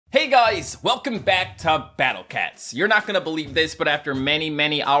Hey guys, welcome back to Battle Cats. You're not gonna believe this, but after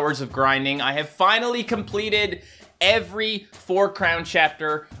many hours of grinding, I have finally completed every 4-crown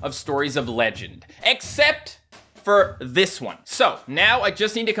chapter of Stories of Legend, except for this one. So now I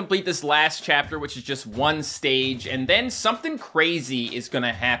just need to complete this last chapter, which is just one stage, and then something crazy is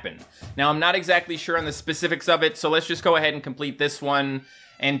gonna happen. Now I'm not exactly sure on the specifics of it, so let's just go ahead and complete this one.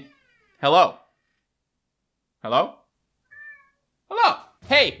 And hello? Hello? Hello?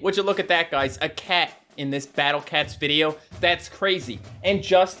 Hey, would you look at that, guys? A cat in this Battle Cats video. That's crazy. And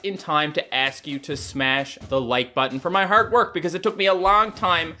just in time to ask you to smash the like button for my hard work, because it took me a long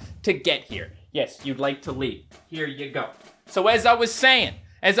time to get here. Yes, you'd like to leave. Here you go. So as I was saying,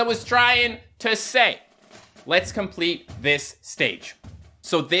 as I was trying to say, let's complete this stage.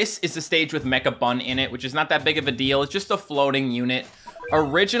 So this is the stage with Mecha Bun in it, which is not that big of a deal. It's just a floating unit.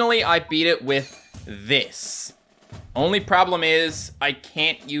 Originally, I beat it with this. Only problem is I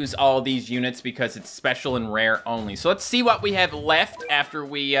can't use all these units because it's special and rare only. So let's see what we have left after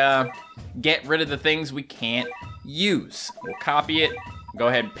we get rid of the things we can't use. We'll copy it, go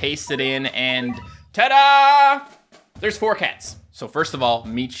ahead and paste it in, and ta-da! There's 4 cats. So first of all,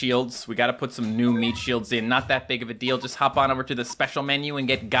 meat shields. We gotta put some new meat shields in. Not that big of a deal. Just hop on over to the special menu and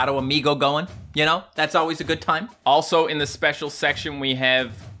get Gato Amigo going. You know, that's always a good time. Also in the special section, we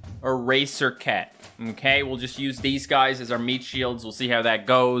have Eraser Cat. Okay, we'll just use these guys as our meat shields. We'll see how that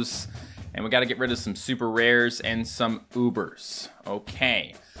goes. And we gotta get rid of some super rares and some Ubers.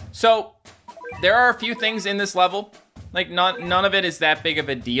 Okay, so there are a few things in this level. Like, none of it is that big of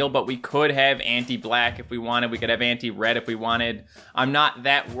a deal, but we could have anti-black if we wanted. We could have anti-red if we wanted. I'm not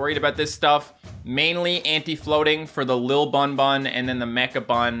that worried about this stuff. Mainly anti-floating for the Lil Bun Bun and then the Mecha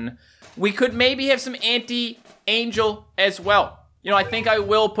Bun. We could maybe have some anti-angel as well. You know, I think I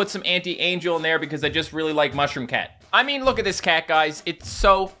will put some anti-angel in there because I just really like Mushroom Cat. I mean, look at this cat, guys. It's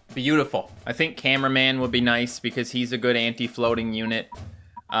so beautiful. I think Cameraman would be nice because he's a good anti-floating unit.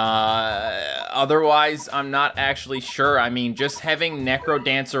 Otherwise, I'm not actually sure. I mean, just having Necro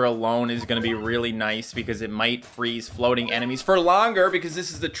Dancer alone is going to be really nice because it might freeze floating enemies for longer because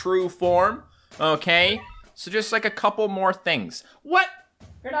this is the true form. Okay? So just like a couple more things. What?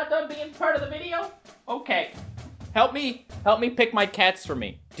 You're not done being part of the video? Okay. Help me pick my cats for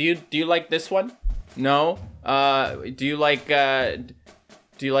me. Do you like this one? No? Do you like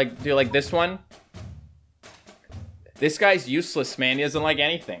this one? This guy's useless, man. He doesn't like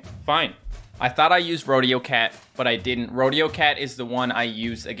anything. Fine. I thought I used Rodeo Cat, but I didn't. Rodeo Cat is the one I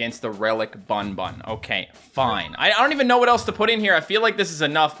use against the Relic Bun Bun. Okay, fine. I don't even know what else to put in here. I feel like this is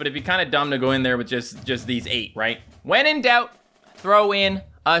enough, but it'd be kind of dumb to go in there with just these 8, right? When in doubt, throw in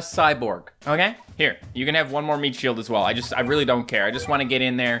a cyborg, okay? Here, you can have one more meat shield as well. I really don't care. I just want to get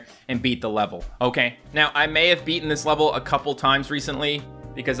in there and beat the level, okay? Now, I may have beaten this level a couple times recently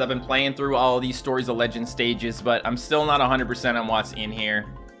because I've been playing through all of these Stories of Legend stages, but I'm still not 100% on what's in here.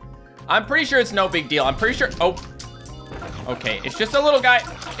 I'm pretty sure it's no big deal. I'm pretty sure, oh. Okay, it's just a little guy.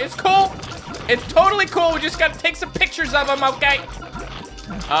 It's cool. It's totally cool. We just gotta take some pictures of him, okay?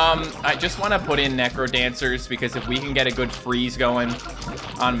 I just want to put in Necro Dancers because if we can get a good freeze going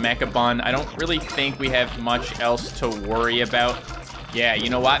on Mecha Bun, I don't really think we have much else to worry about. Yeah, you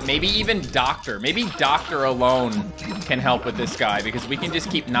know what? Maybe even Doctor. Maybe Doctor alone can help with this guy because we can just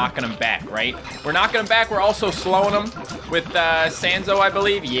keep knocking him back, right? We're knocking him back. We're also slowing him with Sanzo, I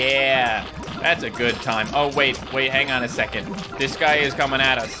believe. Yeah, that's a good time. Oh, wait, hang on a second. This guy is coming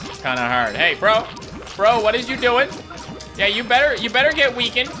at us kind of hard. Hey, bro, what is you doing? Yeah, you better get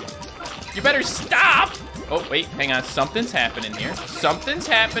weakened. You better stop. Oh, wait, hang on. Something's happening here. Something's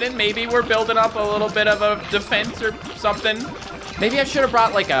happening. Maybe we're building up a little bit of a defense or something. Maybe I should have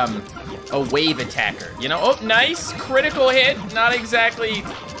brought, like, a wave attacker, you know? Oh, nice. Critical hit. Not exactly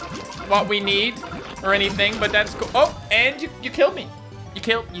what we need or anything, but that's cool. Oh, and you killed me. You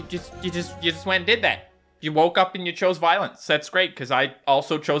just went and did that. You woke up and you chose violence. That's great, because I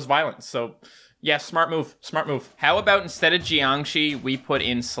also chose violence, so... yeah, smart move. Smart move. How about instead of Jiangshi, we put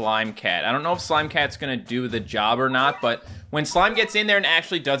in Slime Cat? I don't know if Slime Cat's gonna do the job or not, but when Slime gets in there and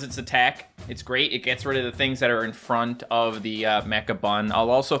actually does its attack, it's great. It gets rid of the things that are in front of the Mecha Bun.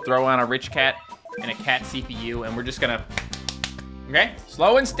 I'll also throw on a Rich Cat and a Cat CPU, and we're just gonna... okay?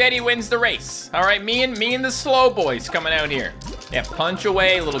 Slow and steady wins the race. All right, me and the slow boys coming out here. Yeah, punch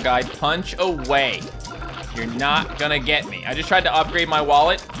away, little guy. Punch away. You're not gonna get me. I just tried to upgrade my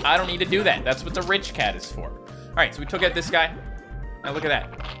wallet. I don't need to do that. That's what the Rich Cat is for. All right, so we took out this guy. Now look at that.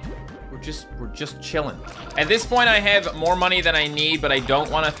 We're just chilling. At this point, I have more money than I need, but I don't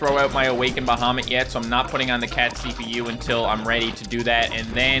want to throw out my Awakened Bahamut yet, so I'm not putting on the Cat CPU until I'm ready to do that, and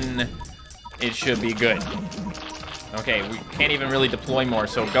then it should be good. Okay, we can't even really deploy more,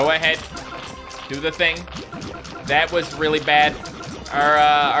 so go ahead. Do the thing. That was really bad.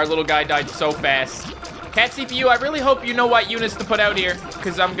 Our little guy died so fast. Cat CPU, I really hope you know what units to put out here,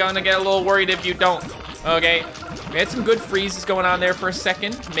 because I'm gonna get a little worried if you don't. Okay? We had some good freezes going on there for a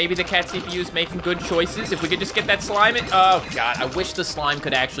second. Maybe the cat CPU is making good choices. If we could just get that slime in. Oh, God. I wish the slime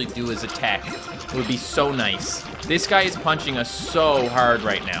could actually do his attack. It would be so nice. This guy is punching us so hard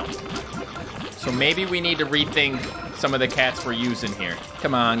right now. So maybe we need to rethink some of the cats we're using here.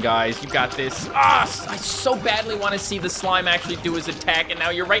 Come on, guys. You got this. Ah, I so badly want to see the slime actually do his attack, and now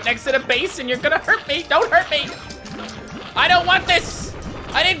you're right next to the base, and you're going to hurt me. Don't hurt me. I don't want this.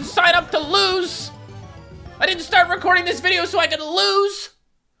 I didn't sign up to lose. I didn't start recording this video so I could lose.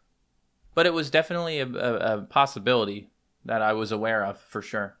 But it was definitely a possibility that I was aware of, for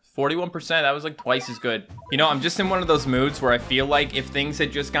sure. 41%, that was like twice as good. You know, I'm just in one of those moods where I feel like if things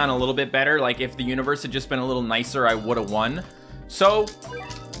had just gone a little bit better, like if the universe had just been a little nicer, I would have won. So,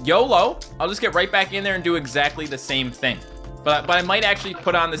 YOLO, I'll just get right back in there and do exactly the same thing. But I might actually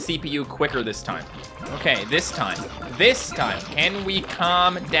put on the CPU quicker this time. Okay, this time, can we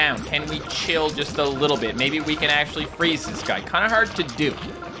calm down? Can we chill just a little bit? Maybe we can actually freeze this guy. Kind of hard to do.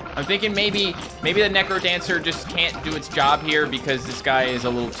 I'm thinking maybe the Necro Dancer just can't do its job here because this guy is a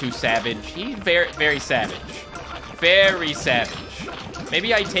little too savage. He's very, very savage. Very savage.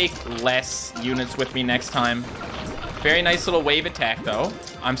 Maybe I take less units with me next time. Very nice little wave attack, though.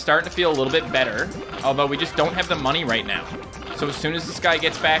 I'm starting to feel a little bit better, although we just don't have the money right now. So as soon as this guy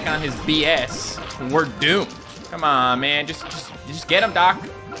gets back on his BS, we're doomed. Come on, man. Just get him, Doc.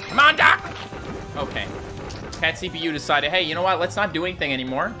 Come on, Doc. Okay. Cat CPU decided, hey, you know what? Let's not do anything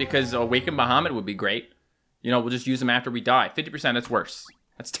anymore because Awaken Bahamut would be great. You know, we'll just use him after we die. 50%, that's worse.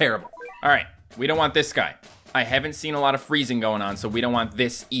 That's terrible. All right. We don't want this guy. I haven't seen a lot of freezing going on, so we don't want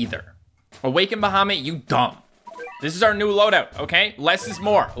this either. Awaken Bahamut, you dumb. This is our new loadout, okay? Less is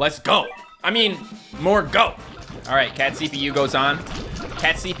more. Let's go. I mean, more go. All right, Cat CPU goes on.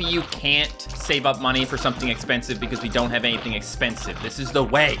 Cat CPU can't save up money for something expensive because we don't have anything expensive. This is the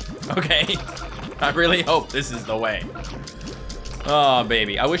way, okay? I really hope this is the way. Oh,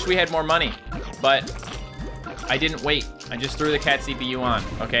 baby. I wish we had more money, but I didn't wait. I just threw the Cat CPU on,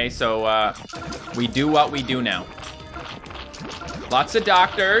 okay? So we do what we do now. Lots of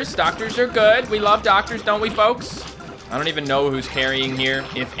doctors. Doctors are good. We love doctors, don't we, folks? I don't even know who's carrying here,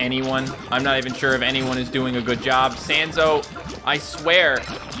 if anyone. I'm not even sure if anyone is doing a good job. Sanzo, I swear,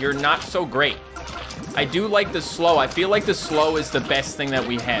 you're not so great. I do like the slow. I feel like the slow is the best thing that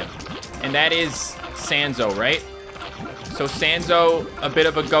we have. And that is Sanzo, right? So Sanzo, a bit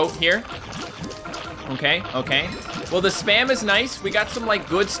of a goat here. Okay, okay. Well, the spam is nice. We got some, like,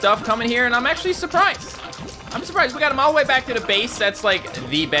 good stuff coming here, and I'm actually surprised. I'm surprised. We got him all the way back to the base. That's, like,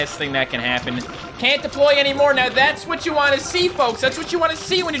 the best thing that can happen. Can't deploy anymore. Now, that's what you want to see, folks. That's what you want to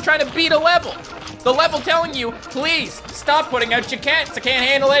see when you're trying to beat a level. The level telling you, please, stop putting out your cats. I can't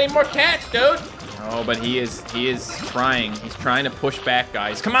handle any more cats, dude. Oh, but he is trying. He's trying to push back,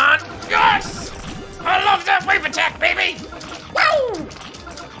 guys. Come on. Yes! I love that wave attack, baby. Woo!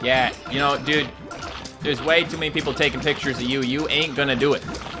 Yeah, you know, dude, there's way too many people taking pictures of you. You ain't gonna do it.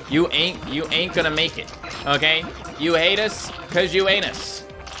 You ain't gonna make it, okay? You hate us because you ain't us.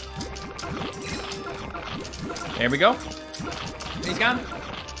 There we go. He's gone.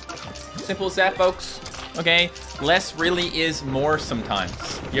 Simple as that, folks. Okay, less really is more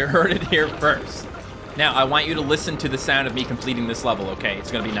sometimes. You heard it here first. Now, I want you to listen to the sound of me completing this level, okay?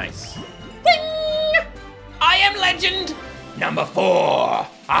 It's gonna be nice. Ding! I am legend number 4. Ha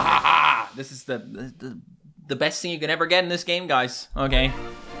ha ha! This is the best thing you can ever get in this game, guys, okay?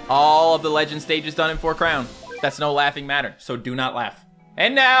 All of the legend stages done in 4 crown. That's no laughing matter, so do not laugh.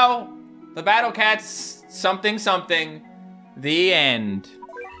 And now, the Battle Cats something something, the end.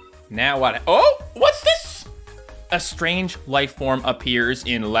 Now what? Oh, what's this? A strange life form appears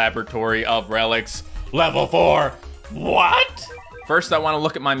in Laboratory of Relics, level 4. What? First, I want to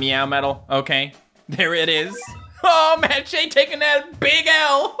look at my Meow Medal. Okay, there it is. Oh, MattShea taking that big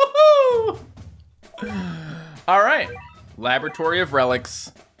L. All right, Laboratory of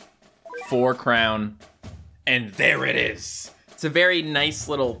Relics, 4 crown, and there it is. It's a very nice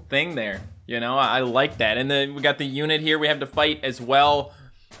little thing there. You know, I like that. And then we got the unit here we have to fight as well.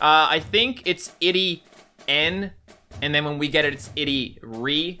 I think it's Itty N, and then when we get it, it's Itty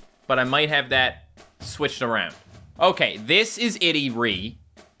Re, but I might have that switched around. Okay, this is Itty Re,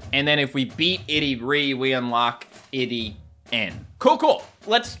 and then if we beat Itty Re, we unlock Itty N. Cool, cool.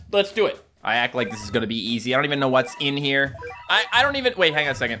 Let's do it. I act like this is gonna be easy. I don't even know what's in here. I don't even, wait, hang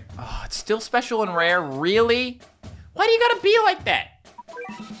on a second. Oh, it's still special and rare, really? Why do you gotta be like that?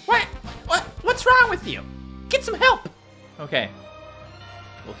 What's wrong with you? Get some help. Okay.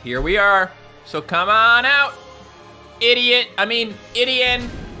 Well, here we are. So come on out. Idiot. I mean, Idian.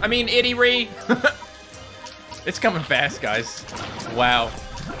 I mean, Iddy-ree. It's coming fast, guys. Wow.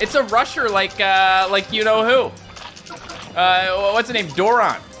 It's a rusher like you know who. What's the name?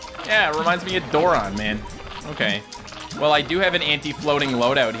 Doron. Yeah, it reminds me of Doron, man. Okay. Well, I do have an anti-floating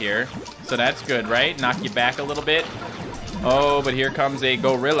loadout here, so that's good, right? Knock you back a little bit. Oh, but here comes a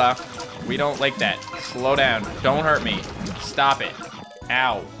gorilla. We don't like that. Slow down. Don't hurt me. Stop it.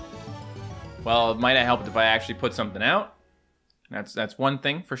 Ow. Well, it might have helped if I actually put something out. That's one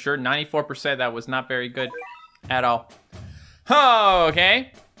thing for sure. 94%, that was not very good at all. Oh,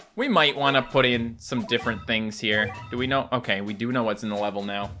 okay. We might want to put in some different things here. Do we know? Okay, we do know what's in the level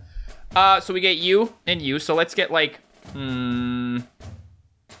now. So we get you and you. So let's get like,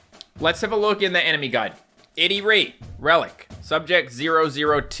 let's have a look in the enemy guide. Iddy-ree, relic, subject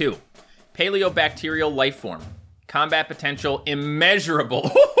 002, paleobacterial life form, combat potential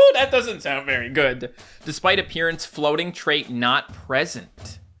immeasurable. That doesn't sound very good. Despite appearance, floating trait not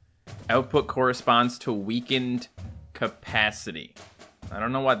present. Output corresponds to weakened capacity. I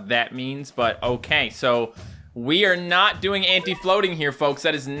don't know what that means, but okay. So we are not doing anti-floating here, folks.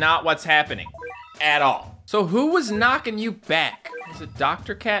 That is not what's happening at all. So who was knocking you back? Was it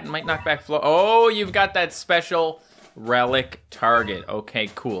Dr. Cat? Might knock back float. Oh, you've got that special relic target. Okay,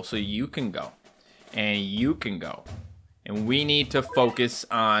 cool. So you can go. And you can go. And we need to focus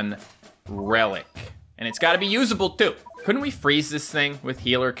on relic. And it's got to be usable too. Couldn't we freeze this thing with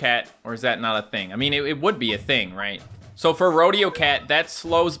Healer Cat? Or is that not a thing? I mean, it would be a thing, right? So for Rodeo Cat, that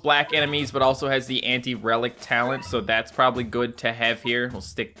slows black enemies, but also has the anti-relic talent. So that's probably good to have here. We'll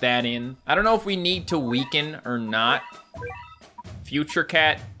stick that in. I don't know if we need to weaken or not. Future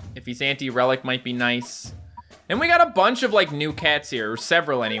Cat, if he's anti-relic, might be nice. And we got a bunch of like new cats here, or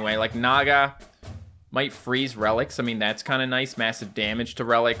several anyway, like Naga. Might freeze relics. I mean, that's kind of nice. Massive damage to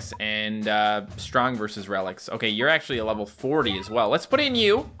relics and strong versus relics. Okay, you're actually a level 40 as well. Let's put in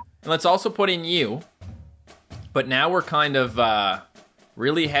you. And let's also put in you. But now we're kind of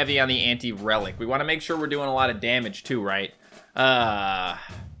really heavy on the anti-relic. We want to make sure we're doing a lot of damage too, right? How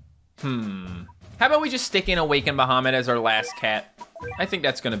about we just stick in Awakened Bahamut as our last cat? I think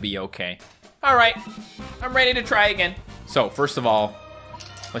that's going to be okay. All right, I'm ready to try again. So first of all,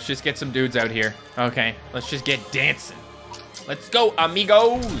 let's just get some dudes out here. Okay, let's just get dancing. Let's go,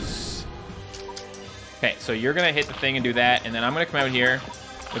 amigos. Okay, so you're gonna hit the thing and do that, and then I'm gonna come out here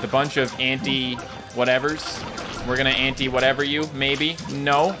with a bunch of anti-whatevers. We're gonna anti-whatever you, maybe.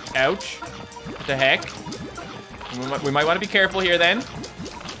 No, ouch. What the heck? We might wanna be careful here then.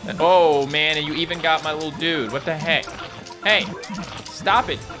 Oh man, and you even got my little dude. What the heck? Hey, stop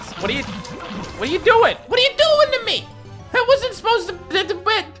it. What are you doing? What are you doing to me? I wasn't supposed to,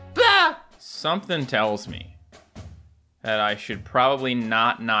 blah. Something tells me that I should probably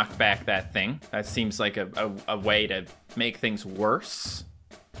not knock back that thing. That seems like a way to make things worse.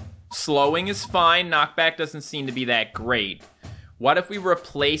 Slowing is fine. Knockback doesn't seem to be that great. What if we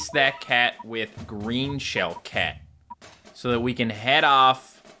replace that cat with Green Shell Cat so that we can head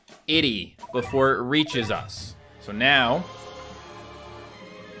off Iddy before it reaches us? So now,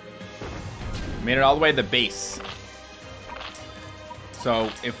 we made it all the way to the base.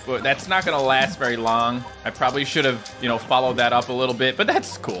 So if that's not gonna last very long, I probably should have, you know, followed that up a little bit, but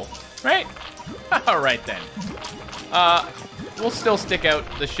that's cool, right? All right then. We'll still stick out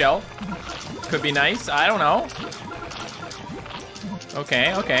the shell. Could be nice, I don't know.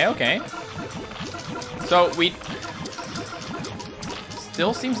 Okay. So we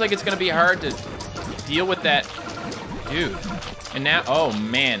still seems like it's gonna be hard to deal with that dude. And now, oh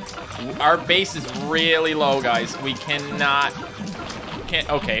man, our base is really low, guys. We cannot.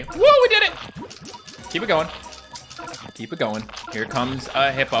 Okay. Whoa, we did it! Keep it going. Keep it going. Here comes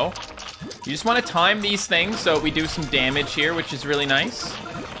a hippo. You just want to time these things so we do some damage here, which is really nice.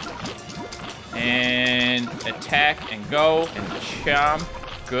 And attack and go and chomp.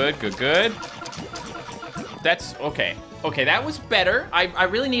 Good. That's okay. Okay, that was better. I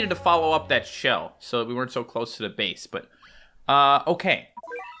really needed to follow up that shell so that we weren't so close to the base, but okay.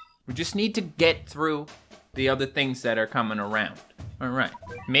 We just need to get through the other things that are coming around. All right.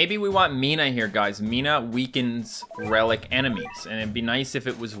 Maybe we want Mina here, guys. Mina weakens relic enemies, and it'd be nice if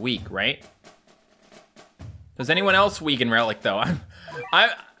it was weak, right? Does anyone else weaken relic, though?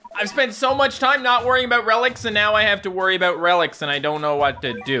 I've spent so much time not worrying about relics, and now I have to worry about relics, and I don't know what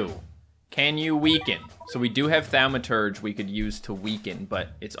to do. Can you weaken? So we do have Thaumaturge we could use to weaken, but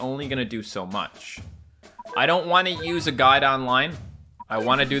it's only going to do so much. I don't want to use a guide online. I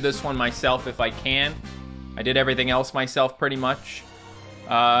want to do this one myself if I can. I did everything else myself pretty much.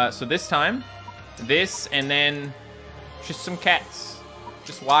 So this time, this, and then just some cats.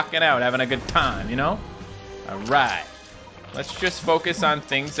 Just walking out, having a good time, you know? All right. Let's just focus on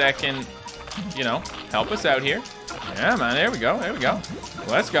things that can, you know, help us out here. Yeah, man, there we go, there we go.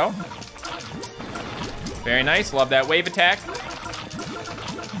 Let's go. Very nice, love that wave attack.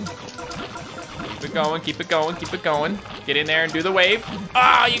 Keep it going, keep it going, keep it going. Get in there and do the wave.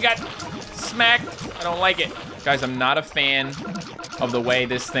 Ah, you got smacked. I don't like it. Guys, I'm not a fan of the way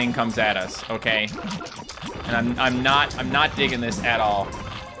this thing comes at us, okay? And I'm not digging this at all.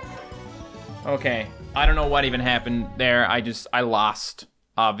 Okay, I don't know what even happened there. I lost,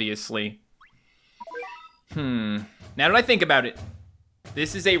 obviously. Now that I think about it,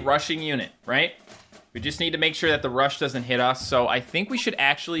 this is a rushing unit, right? We just need to make sure that the rush doesn't hit us. So I think we should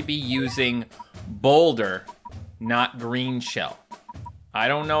actually be using Boulder, not Green Shell. I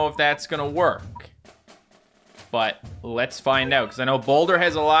don't know if that's gonna work, but let's find out, because I know Boulder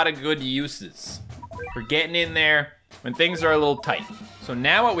has a lot of good uses for getting in there when things are a little tight. So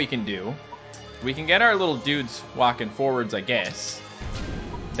now what we can do, we can get our little dudes walking forwards, I guess.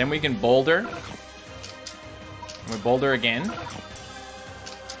 Then we can Boulder. And we Boulder again.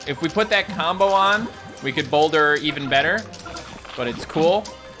 If we put that combo on, we could Boulder even better, but it's cool.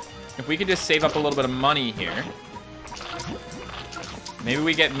 If we could just save up a little bit of money here. Maybe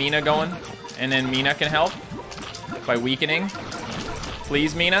we get Mina going, and then Mina can help by weakening.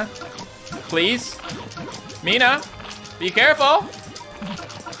 Please, Mina. Please. Mina, be careful.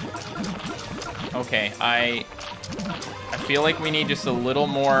 Okay, I feel like we need just a little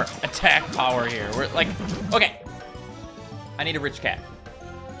more attack power here. We're like, okay. I need a rich cat.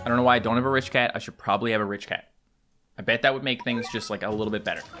 I don't know why I don't have a rich cat. I should probably have a rich cat. I bet that would make things just like a little bit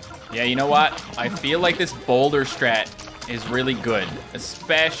better. Yeah, you know what? I feel like this Boulder strat is really good,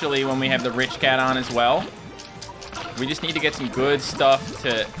 especially when we have the rich cat on as well. We just need to get some good stuff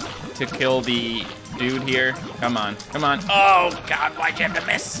to kill the dude here. Come on, come on. Oh God, why'd you have to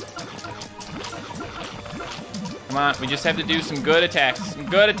miss? Come on, we just have to do some good attacks, some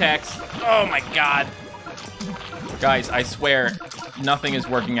good attacks. Oh my God. Guys, I swear, nothing is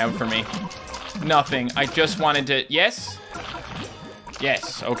working out for me. Nothing. I just wanted to, yes?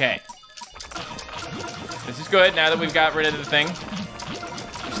 Yes, okay. This is good now that we've got rid of the thing.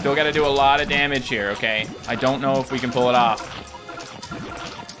 We still got to do a lot of damage here, okay? I don't know if we can pull it off.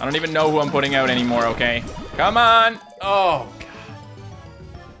 I don't even know who I'm putting out anymore, okay? Come on! Oh, God.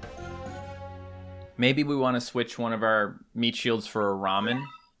 Maybe we want to switch one of our meat shields for a ramen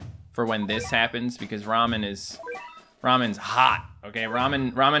for when this happens, because ramen's hot, okay?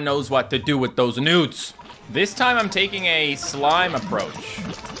 Ramen knows what to do with those newts. This time I'm taking a slime approach.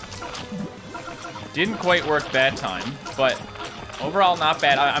 Didn't quite work that time, but overall not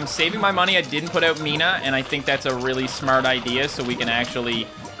bad. I'm saving my money. I didn't put out Mina, and I think that's a really smart idea, so we can actually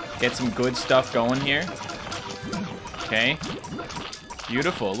get some good stuff going here. Okay.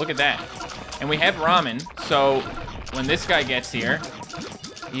 Beautiful. Look at that. And we have ramen, so when this guy gets here,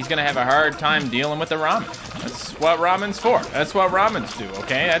 he's gonna have a hard time dealing with the ramen. That's what ramen's for. That's what ramens do,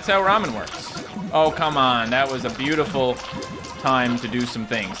 okay? That's how ramen works. Oh, come on. That was a beautiful time to do some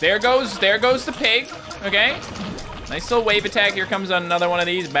things. There goes the pig, okay? Nice little wave attack. Here comes another one of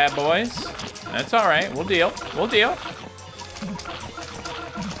these bad boys. That's all right. We'll deal. We'll deal.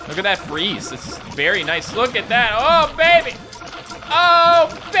 Look at that freeze. It's very nice. Look at that. Oh, baby.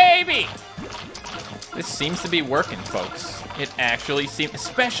 Oh, baby. This seems to be working, folks. It actually seems,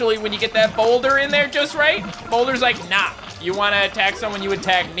 especially when you get that Boulder in there just right. Boulder's like, nah, you want to attack someone, you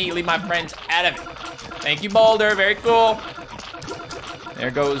attack me. Leave my friends out of it. Thank you, Boulder. Very cool. There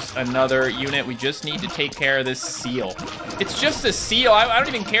goes another unit. We just need to take care of this seal. It's just a seal. I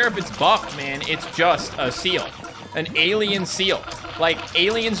don't even care if it's buffed, man. It's just a seal. An alien seal. Like,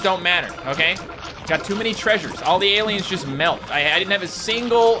 aliens don't matter, okay? Got too many treasures. All the aliens just melt. I didn't have a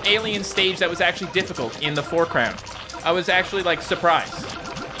single alien stage that was actually difficult in the foreground. I was actually, like, surprised.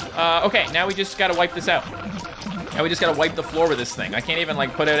 Okay, now we just gotta wipe this out. Now we just gotta wipe the floor with this thing. I can't even,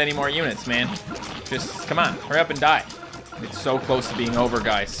 like, put out any more units, man. Just, come on, hurry up and die. It's so close to being over,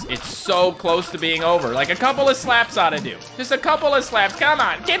 guys. It's so close to being over. Like, a couple of slaps ought to do. Just a couple of slaps. Come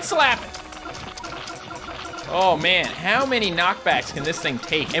on, get slapping. Oh, man, how many knockbacks can this thing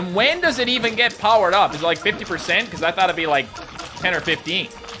take? And when does it even get powered up? Is it like 50%? Because I thought it'd be like 10 or 15.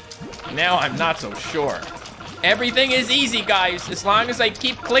 Now I'm not so sure. Everything is easy, guys, as long as I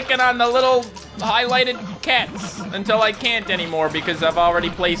keep clicking on the little highlighted cats until I can't anymore because I've already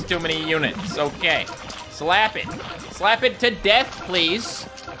placed too many units. Okay, slap it. Slap it to death, please.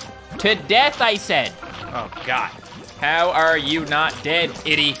 To death, I said. Oh, God. How are you not dead,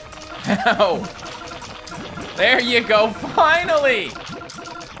 itty? How? There you go, finally!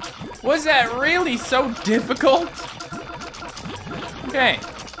 Was that really so difficult? Okay.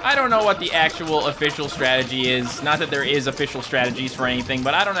 I don't know what the actual official strategy is. Not that there is official strategies for anything,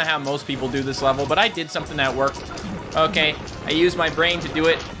 but I don't know how most people do this level, but I did something that worked. Okay, I used my brain to do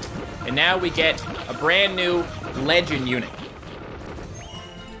it, and now we get a brand new legend unit.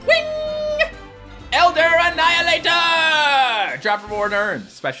 Wing! Elder Annihilator! Drop reward earned.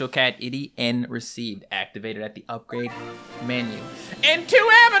 Special cat Itty N received. Activated at the upgrade menu. And 2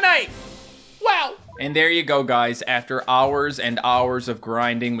 Ammonite! Wow! And there you go, guys. After hours and hours of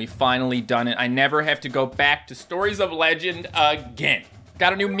grinding, we finally done it. I never have to go back to Stories of Legend again.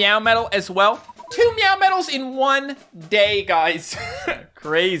 Got a new Meow Medal as well. 2 Meow Medals in 1 day, guys.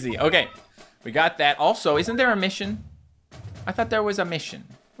 Crazy. Okay, we got that. Also, isn't there a mission? I thought there was a mission.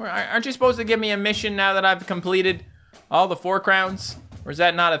 Aren't you supposed to give me a mission now that I've completed all the 4 crowns? Or is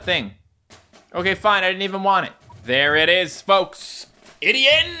that not a thing? Okay, fine. I didn't even want it. There it is, folks.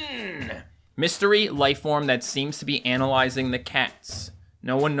 Idiot! Mystery life form that seems to be analyzing the cats.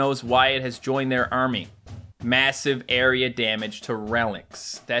 No one knows why it has joined their army. Massive area damage to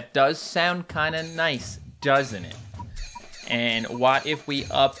relics. That does sound kind of nice, doesn't it? And what if we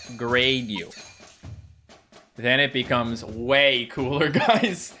upgrade you? Then it becomes way cooler,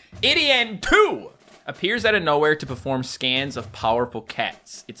 guys. Idiot 2 appears out of nowhere to perform scans of powerful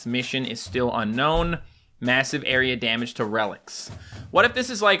cats. Its mission is still unknown. Massive area damage to relics. What if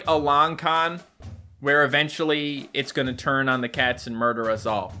this is like a long con where eventually it's gonna turn on the cats and murder us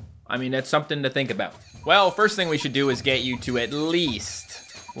all? I mean, that's something to think about. Well, first thing we should do is get you to at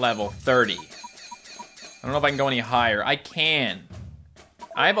least level 30. I don't know if I can go any higher. I can.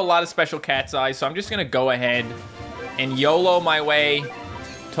 I have a lot of special cat's eyes, so I'm just gonna go ahead and YOLO my way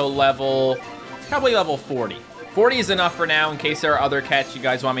to level, probably level 40. 40 is enough for now in case there are other cats you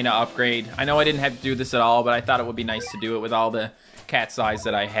guys want me to upgrade. I know I didn't have to do this at all, but I thought it would be nice to do it with all the cat's eyes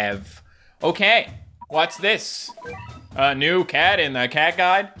that I have. Okay, what's this? A new cat in the cat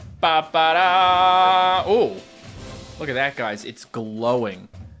guide? Ba-ba-da! Oh, look at that, guys. It's glowing.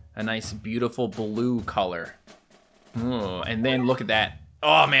 A nice, beautiful blue color. Oh, and then look at that.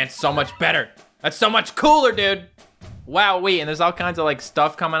 Oh, man, so much better. That's so much cooler, dude. Wowee, and there's all kinds of, like,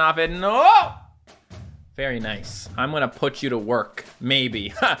 stuff coming off it. No! Very nice. I'm gonna put you to work,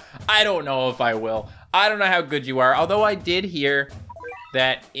 maybe. I don't know if I will. I don't know how good you are, although I did hear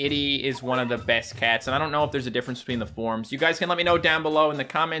that Itty is one of the best cats, and I don't know if there's a difference between the forms. You guys can let me know down below in the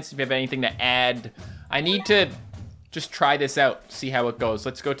comments if you have anything to add. I need to just try this out, see how it goes.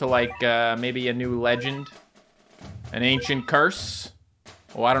 Let's go to, like, maybe a new legend. An ancient curse.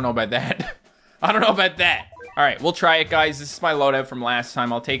 Oh, I don't know about that. I don't know about that. All right, we'll try it, guys. This is my loadout from last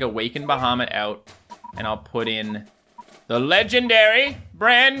time. I'll take Awakened Bahamut out, and I'll put in the legendary,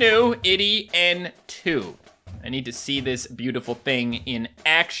 brand new Itty N2. I need to see this beautiful thing in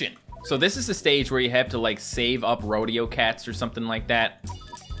action. So this is the stage where you have to like save up rodeo cats or something like that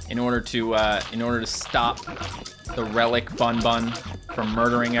in order to stop the relic Bun from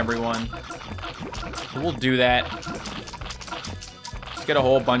murdering everyone. So we'll do that. Let's get a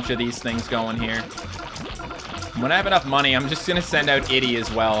whole bunch of these things going here. When I have enough money, I'm just gonna send out Itty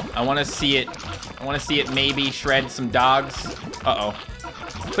as well. I wanna see it maybe shred some dogs. Uh-oh.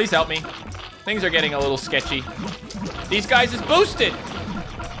 Please help me. Things are getting a little sketchy. These guys is boosted.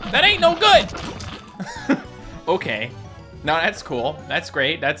 That ain't no good. Okay. No, that's cool. That's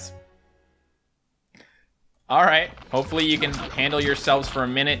great. That's... All right. Hopefully you can handle yourselves for a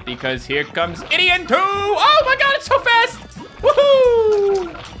minute because here comes Itty N2. Oh my God, it's so fast.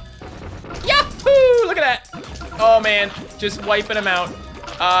 Woohoo! Yahoo! Look at that. Oh man, just wiping them out.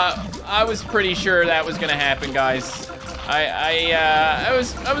 I was pretty sure that was gonna happen, guys. I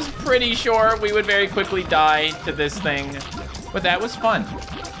was pretty sure we would very quickly die to this thing, but that was fun.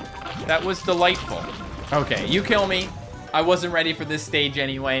 That was delightful. Okay, you kill me. I wasn't ready for this stage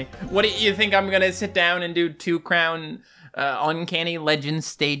anyway. What do you think I'm gonna sit down and do 2 crown Uncanny Legends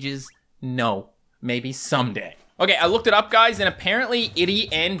stages? No, maybe someday. Okay, I looked it up, guys, and apparently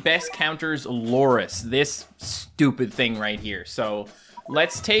Itty N best counters Loris, this stupid thing right here. So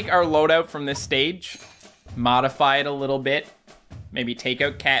let's take our loadout from this stage, modify it a little bit, maybe take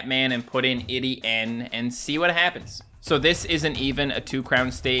out Catman and put in Itty N and see what happens. So this isn't even a 2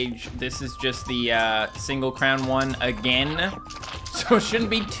 crown stage. This is just the single crown one again. So it shouldn't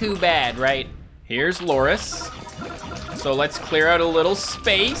be too bad, right? Here's Loris. So let's clear out a little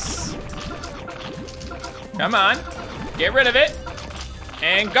space. Come on, get rid of it,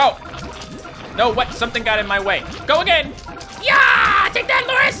 and go. No, what? Something got in my way. Go again. Yeah, take that,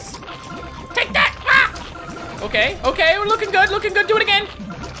 Loris. Take that. Ah. Okay, we're looking good, Do it again.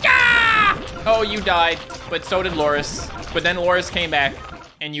 Yeah. Oh, you died, but so did Loris. But then Loris came back.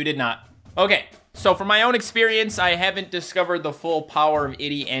 and you did not. Okay, so from my own experience, I haven't discovered the full power of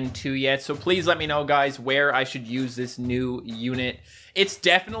IDI N2 yet, so please let me know, guys, where I should use this new unit. It's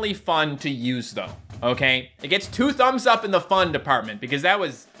definitely fun to use, though, okay? It gets 2 thumbs up in the fun department, because that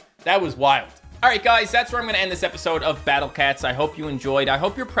was wild. All right, guys, that's where I'm going to end this episode of Battle Cats. I hope you enjoyed. I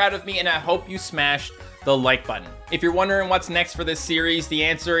hope you're proud of me, and I hope you smashed the like button. If you're wondering what's next for this series, the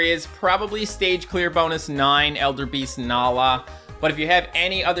answer is probably Stage Clear Bonus 9, Elder Beast Nala. But if you have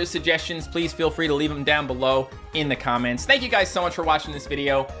any other suggestions, please feel free to leave them down below in the comments. Thank you guys so much for watching this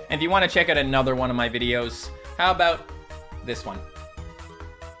video. And if you want to check out another one of my videos, how about this one?